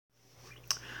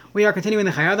We are continuing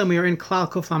the Chayei Adam. We are in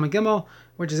Klal Kuf Lamed Gimel,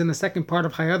 which is in the second part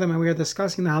of Chayei Adam, and we are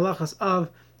discussing the halachas of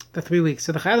the 3 weeks.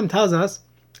 So the Chayei Adam tells us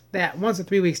that once the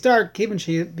 3 weeks start, once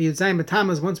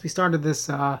we started this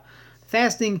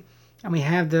fasting, and we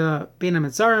have the Bein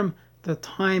HaMetzarim, the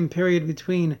time period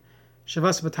between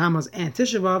Shavas B'Tammuz and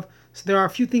Tisha B'Av, so there are a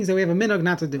few things that we have a minhag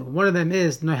not to do. One of them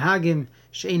is Nohagim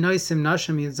She'ei Noisim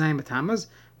Nashim Yudzayin B'Tammuz.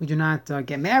 We do not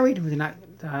get married, we do not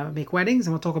make weddings,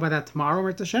 and we'll talk about that tomorrow,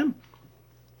 Rit Hashem.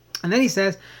 And then he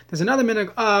says, there's another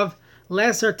minhag of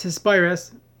Lesser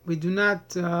Tispirus. We do not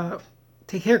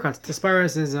take haircuts.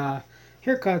 Tispirus is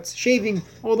haircuts, shaving,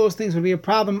 all those things would be a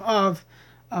problem of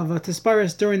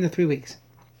Tispirus during the 3 weeks.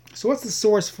 So what's the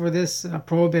source for this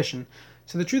prohibition?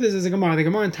 So the truth is, there's a Gemara. The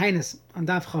Gemara in Tainus on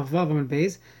Daf Chav Vav Amud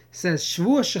Beis says,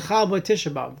 Shvuah Shechal Bo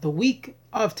Tisha B'Av, the week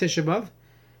of Tisha B'Av,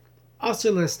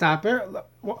 Asur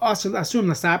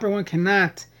L'Saper, one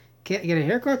cannot get a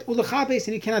haircut, Ulachapes,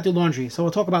 and you cannot do laundry. So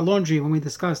we'll talk about laundry when we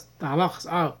discuss the halachas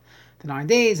of the 9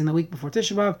 days and the week before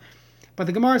Tisha B'Av. But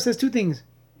the Gemara says two things,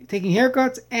 taking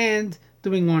haircuts and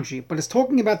doing laundry. But it's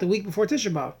talking about the week before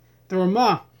Tisha B'Av. The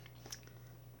Ramah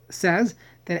says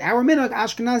that our minhag,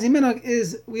 Ashkenazi minhag,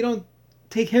 is we don't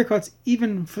take haircuts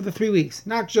even for the 3 weeks.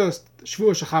 Not just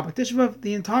Shavuot, Shechabah, Tisha B'Av,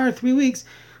 the entire 3 weeks,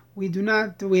 we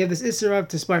have this Isser of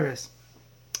Tispirus.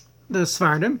 The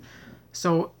Sfardim,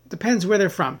 so depends where they're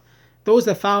from. Those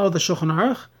that follow the Shulchan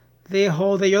Aruch, they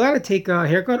hold that you're allowed to take a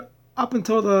haircut up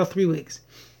until the 3 weeks.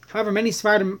 However, many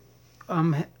Sfardim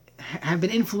have been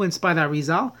influenced by the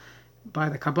Arizal, by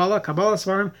the Kabbalah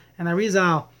Sfardim, and the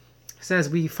Arizal says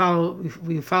we follow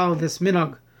this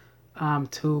minhag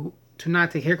to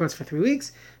not take haircuts for 3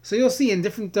 weeks. So you'll see in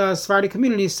different Sephardi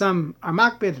communities, some are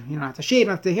makbid, not to shave,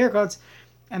 not to take haircuts,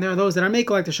 and there are those that are make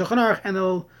like the Shulchan Aruch, and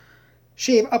they'll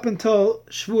shave up until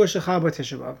Shavuot Shechal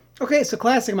Tisha B'Av. Okay, so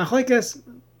classic machlokes,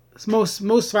 most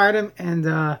Sephardim and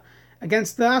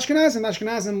against the Ashkenazim.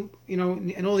 Ashkenazim, in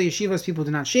all the yeshivas, people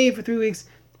do not shave for 3 weeks.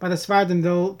 By the Sephardim,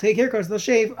 they'll take haircuts, they'll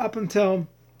shave up until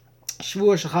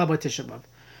Shavuot Shechal Tisha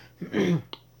B'Av.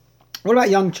 What about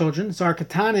young children? So are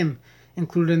Ketanim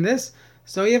included in this?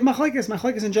 So you have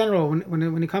machlokes in general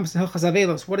when it comes to Hilchas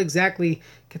Avelos. What exactly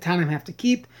Ketanim have to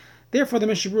keep? Therefore, the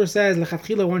Mishnah Berurah says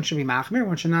lechatchila one should be machmir.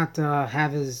 One should not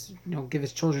give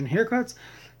his children haircuts.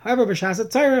 However, b'shas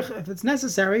tzarich, if it's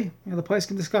necessary, the place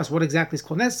can discuss what exactly is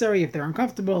called necessary. If they're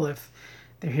uncomfortable, if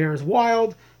their hair is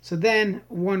wild, so then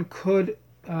one could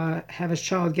have his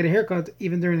child get a haircut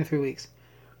even during the 3 weeks.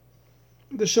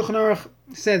 The Shulchan Aruch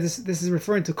says this is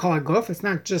referring to kol haguf. It's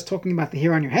not just talking about the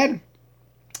hair on your head;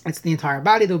 it's the entire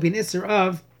body. There will be an isser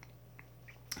of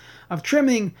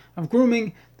trimming, of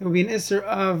grooming. There will be an isser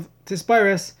of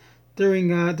tispirus during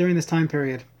this time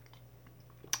period.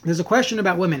 There's a question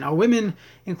about women. Are women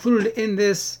included in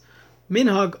this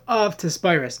minhag of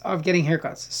tispirus, of getting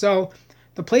haircuts? So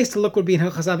the place to look would be in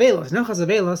Hilchas Avelos. In Hilchas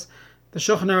Avelos, the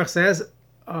Shulchan Aruch says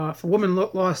if a woman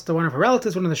lost one of her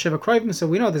relatives, one of the Shiva Kroivim, so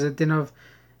we know there's a din of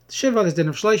Shiva, there's a din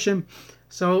of Shloshim.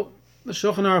 So the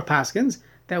Shulchan Aruch paskins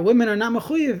that women are not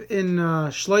mechuyev in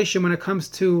Shloshim when it comes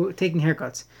to taking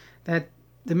haircuts. That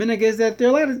the minhag is that they're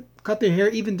allowed to cut their hair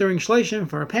even during Shloshim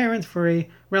for a parent, for a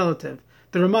relative.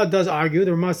 The Ramah does argue.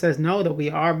 The Ramah says no, that we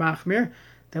are machmir,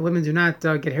 that women do not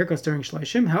get haircuts during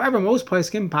Shloshim. However, most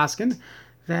paskin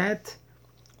that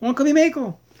one could be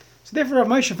mekel. So therefore, Rav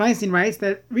Moshe Feinstein writes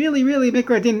that really,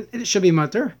 mikra din, it should be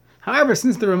mutter. However,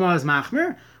 since the Ramah is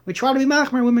machmir, we try to be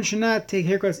machmir. Women should not take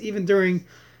haircuts even during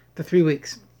the 3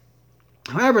 weeks.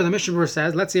 However, the Mishnah Berurah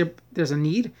says, let's say there's a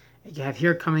need. You have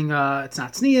hair coming, it's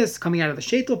not tznius, coming out of the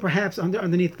sheitel, perhaps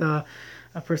underneath a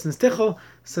person's tichel.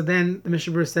 So then the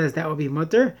Mishnah Berurah says that would be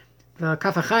mutter. The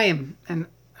Kaf HaChaim and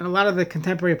a lot of the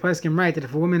contemporary poskim write that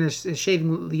if a woman is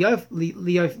shaving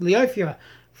liyofia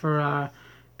for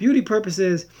beauty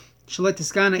purposes, shalet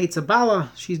tiskana eitzabala,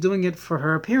 she's doing it for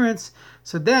her appearance.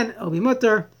 So then it'll be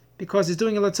mutter because it's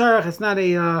doing a latzarach. It's not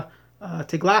a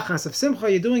tiglachas of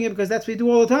simcha. You're doing it because that's what you do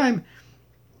all the time.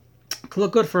 To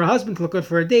look good for a husband, to look good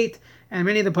for a date, and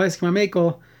many of the poskim are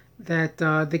mekel that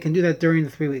they can do that during the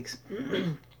 3 weeks.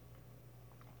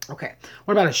 Okay,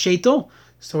 what about a sheitel?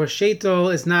 So a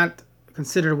sheitel is not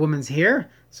considered a woman's hair,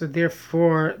 so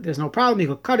therefore there's no problem. You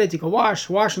could cut it, you could wash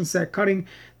and set cutting.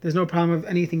 There's no problem of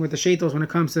anything with the sheitels when it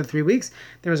comes to the 3 weeks.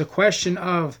 There's a question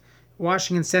of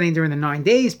washing and setting during the 9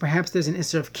 days. Perhaps there's an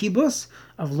isser of kibus,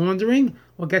 of laundering.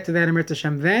 We'll get to that in Rit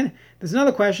Hashem then. There's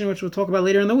another question, which we'll talk about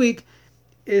later in the week.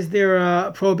 Is there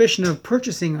a prohibition of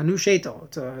purchasing a new sheitel?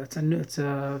 It's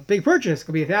a big purchase. It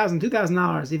could be $1,000,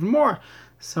 $2,000, even more.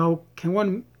 So can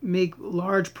one make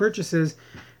large purchases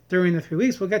during the 3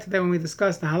 weeks? We'll get to that when we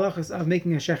discuss the halachas of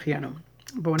making a shechianu.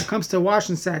 But when it comes to wash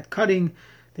and set, cutting,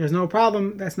 there's no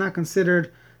problem. That's not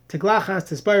considered tiglachas,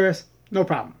 tispirus, no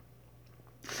problem.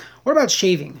 What about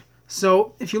shaving?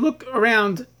 So if you look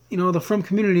around, the frum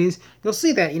communities, you'll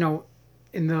see that,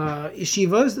 in the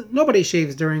yeshivas, nobody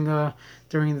shaves during the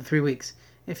 3 weeks.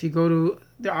 If you go to,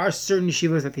 there are certain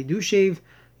yeshivas that they do shave,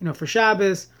 for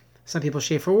Shabbos. Some people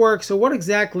shave for work. So what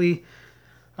exactly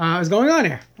is going on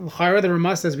here? The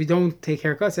Ramah says we don't take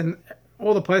haircuts, and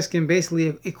all the poskim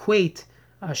basically equate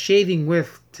shaving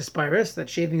with tispirus, that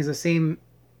shaving is the same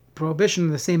prohibition,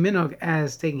 the same minhag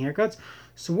as taking haircuts.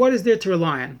 So what is there to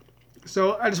rely on?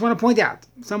 So I just want to point out,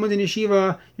 someone's in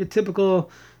yeshiva, your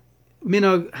typical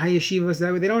minhag hayeshivas,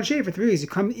 that way they don't shave for 3 weeks. You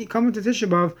come into Tisha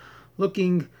B'Av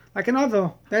looking like an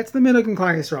avel. That's the minhag in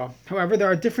Klal Yisrael. However, there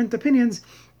are different opinions,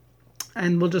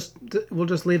 and we'll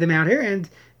just lay them out here. And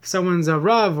if someone's a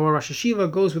Rav or Rosh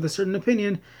Hashiva goes with a certain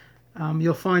opinion,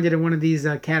 you'll find it in one of these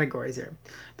categories here.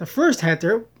 The first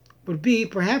heter would be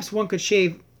perhaps one could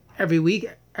shave every week,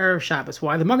 Erev Shabbos.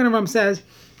 Why? The Magen Avraham says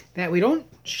that we don't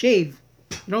shave,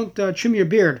 you don't trim your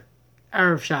beard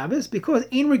Erev Shabbos because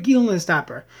ein regil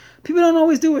nestapper. People don't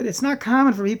always do it. It's not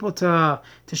common for people to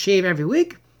shave every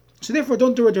week, so therefore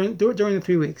don't do it during the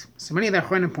 3 weeks. So many of the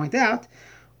Achronim point out,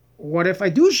 what if I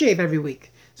do shave every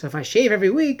week? So if I shave every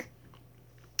week,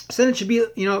 so then it should be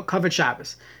covered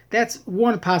Shabbos. That's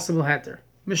one possible heter.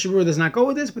 Mishnah Berurah does not go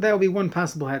with this, but that would be one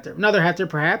possible heter. Another heter,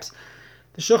 perhaps,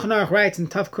 the Shulchan Aruch writes in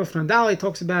Tav Kuf Nandal, he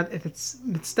talks about if it's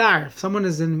mitzvah, if someone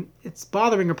it's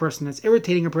bothering a person, it's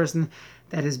irritating a person,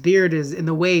 that his beard is in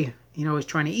the way, he's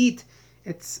trying to eat,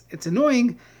 it's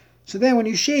annoying. So then when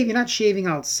you shave, you're not shaving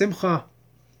out simcha,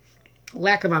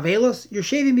 lack of avelos, you're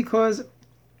shaving because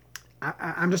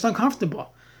I'm just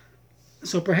uncomfortable.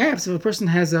 So perhaps if a person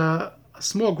has a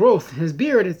small growth in his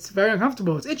beard, it's very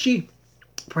uncomfortable, it's itchy,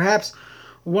 perhaps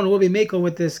one will be makel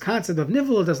with this concept of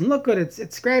nivul, it doesn't look good,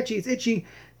 it's scratchy, it's itchy.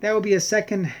 That would be a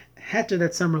second heter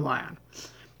that some rely on.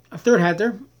 A third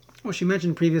heter, which you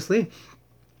mentioned previously,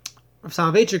 Rav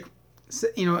Soloveitchik,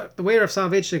 the way Rav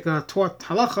Soloveitchik taught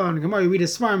halacha and Gemara, you read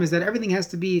his svarim, is that everything has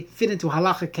to be fit into a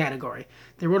halachic category.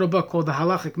 They wrote a book called The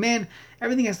Halachic Man.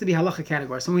 Everything has to be halachic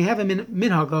category. So we have a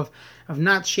minhag of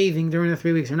not shaving during the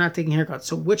 3 weeks or not taking haircuts.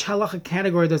 So which halachic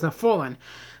category does that fall in?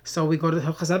 So we go to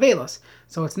Hilchas Avelos.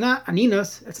 So it's not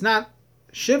Aninos, it's not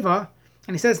Shiva,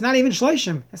 and he says it's not even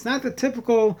Shloshim. It's not the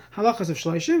typical halachas of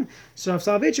Shloshim. So Rav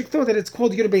Soloveitchik thought that it's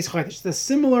called Yud Beis Chodesh. It's the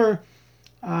similar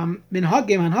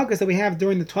minhagim that we have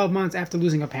during the 12 months after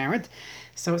losing a parent.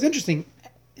 So it's interesting.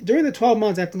 During the 12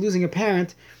 months after losing a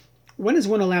parent, when is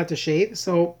one allowed to shave?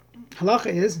 So halacha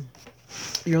is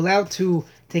you're allowed to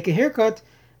take a haircut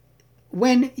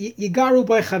when yigaru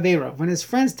by chavera, when his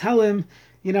friends tell him,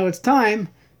 it's time.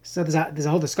 So there's a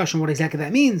whole discussion what exactly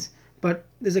that means. But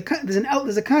there's a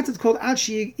concept called ad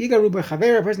yigaru by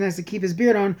chavera. A person has to keep his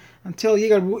beard on until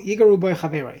yigaru by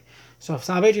chavera. So if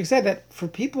Soloveitchik said that for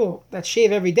people that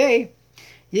shave every day,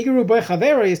 yigaru by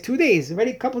chavera is 2 days.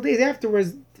 Already a couple of days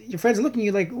afterwards, your friends are looking at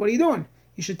you like, what are you doing?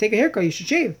 You should take a haircut. You should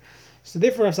shave. So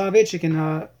therefore, Rav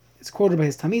Soloveitchik, it's quoted by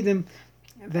his Talmidim,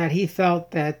 that he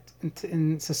felt that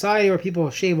in society where people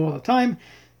shave all the time,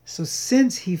 so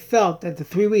since he felt that the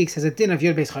 3 weeks has a din of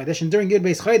Yud Beis Chodesh, and during Yud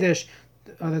Beis Chodesh,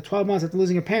 the 12 months after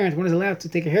losing a parent, one is allowed to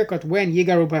take a haircut when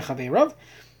Yigaru by Chaveirav.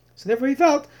 So therefore he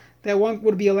felt that one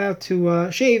would be allowed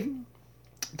to shave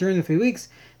during the 3 weeks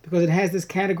because it has this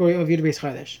category of Yud Beis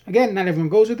Chodesh. Again, not everyone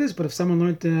goes with this, but if someone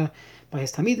learned by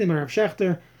his Talmidim or Rav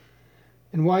Shechter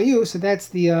and YU, so that's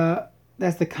the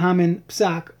common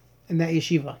psak in that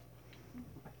yeshiva.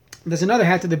 There's another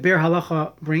hat that the Be'er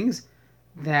Halacha brings,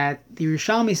 that the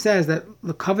Yerushalmi says that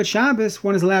the Kavod Shabbos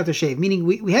one is allowed to shave. Meaning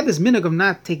we have this minhag of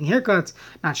not taking haircuts,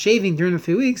 not shaving during the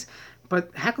 3 weeks, but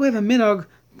how can we have a minhag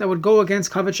that would go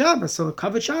against Kavod Shabbos? So the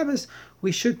Kavod Shabbos,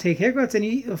 we should take haircuts, and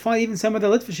you'll find even some of the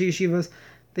Litvish yeshivas,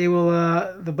 they will,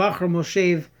 the Bachram will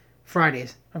shave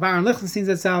Fridays. Rav Aaron Lichtenstein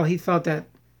Zatzal, he felt that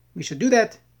we should do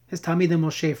that. His Talmidim will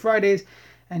shave Fridays,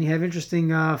 and you have interesting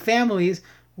families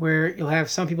where you'll have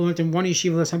some people learn in one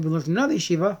yeshiva, some people learn in another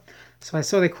yeshiva. So I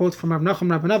saw the quote from Rav Nachum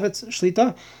Rabinovitz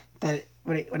Shlita that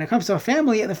when it comes to a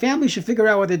family, the family should figure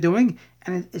out what they're doing,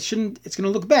 and it's going to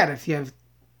look bad if you have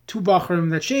two bachrim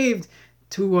that shaved,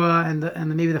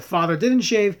 and maybe the father didn't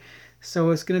shave.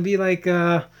 So it's going to be like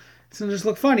it's going to just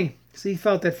look funny. So he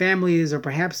felt that families, or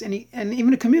perhaps and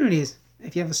even the communities,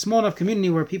 if you have a small enough community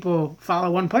where people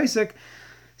follow one pasuk,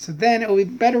 so then it will be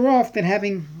better off than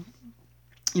having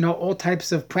all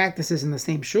types of practices in the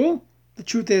same shul. The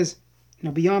truth is,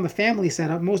 beyond the family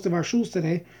setup, most of our shuls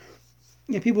today,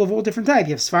 you have people of all different types.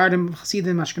 You have Sfardim,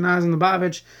 Hasidim, Ashkenazim,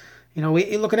 Lubavitch.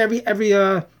 We look at every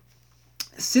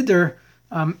siddur.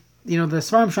 The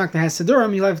Svarim Shak that has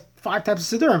siddurim, you have 5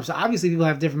 types of Siddurim. So obviously people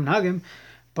have different minhagim,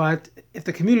 but if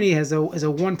the community has a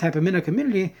one type of minhag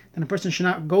community, then a person should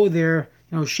not go there,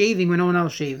 shaving when no one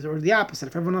else shaves, or the opposite.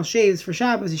 If everyone else shaves for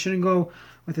Shabbos, he shouldn't go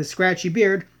with his scratchy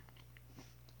beard,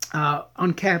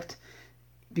 unkept,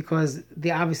 because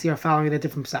they obviously are following a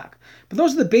different psak. But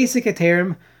those are the basic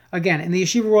heterim. Again, in the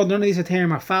yeshiva world, none of these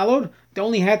heterim are followed. The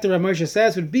only heter Rav Moshe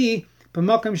says would be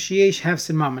b'makam sheyesh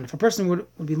hefsid mammon. If a person would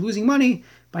be losing money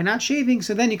by not shaving,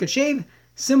 so then you could shave,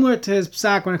 similar to his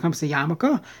psak when it comes to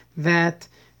yarmulke, that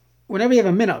whenever you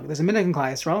have a minhag, there's a minhag in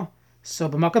Klal Yisrael, so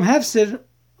b'makam hefsid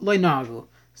lo nagu.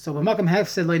 So b'makam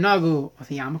hefsid lo nagu with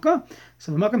the yarmulke.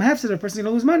 So b'makam hefsid, if a person is going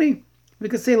to lose money, we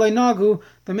could say lo nagu.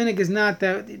 The minhag is not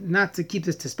to keep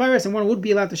this tispirus, and one would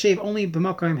be allowed to shave only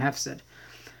b'makam hefsid.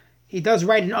 He does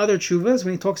write in other tshuvas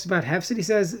when he talks about hefsid. He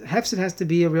says hefsid has to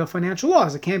be a real financial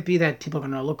loss. It can't be that people are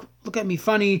going to look at me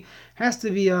funny. It has to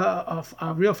be a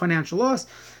real financial loss.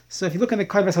 So if you look in the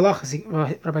Kavas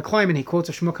Halachas, Rabbi Kleiman, he quotes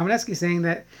Shmuel Kamenetsky saying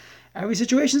that every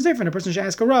situation is different. A person should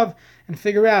ask a Rav and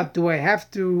figure out, do I have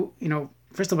to,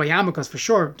 first of all, yarmulkes for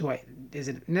sure. Is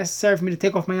it necessary for me to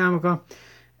take off my yarmulke?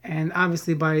 And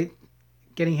obviously by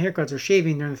getting haircuts or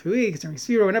shaving during the 3 weeks, during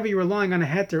Sfira, whenever you're relying on a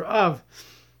heter of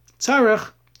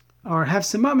tzarech, or have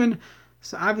some mammon,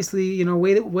 so obviously,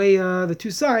 weigh the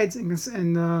two sides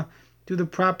and do the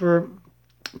proper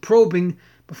probing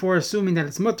before assuming that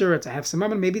it's mutter, it's a have some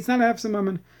mammon. Maybe it's not a have some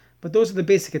mammon, but those are the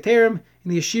basic heterim. In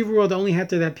the yeshiva world, the only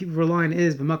heter that people rely on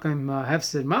is b'makam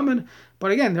hefsid mammon. But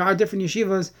again, there are different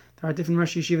yeshivas, there are different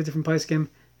Rosh Yeshiva, different poskim,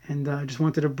 and I just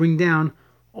wanted to bring down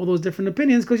all those different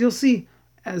opinions because you'll see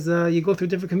as you go through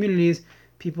different communities,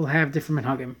 people have different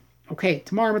minhagim. Okay,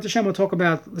 tomorrow, Mr. Hashem, we'll talk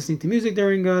about listening to music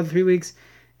during the 3 weeks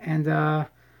and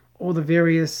all the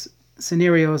various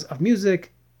scenarios of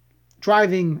music,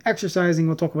 driving, exercising.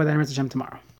 We'll talk about that in Mr. Hashem tomorrow.